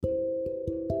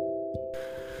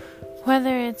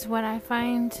Whether it's what I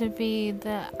find to be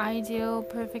the ideal,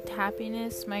 perfect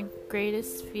happiness, my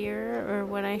greatest fear, or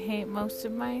what I hate most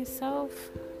of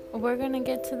myself, we're gonna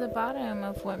get to the bottom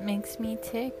of what makes me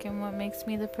tick and what makes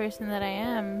me the person that I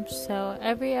am. So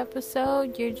every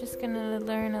episode, you're just gonna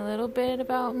learn a little bit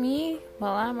about me,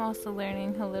 while I'm also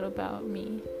learning a little about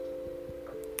me.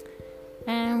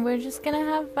 And we're just gonna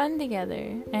have fun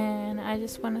together. And I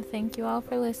just want to thank you all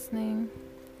for listening.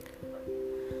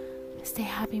 Stay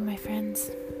happy, my friends.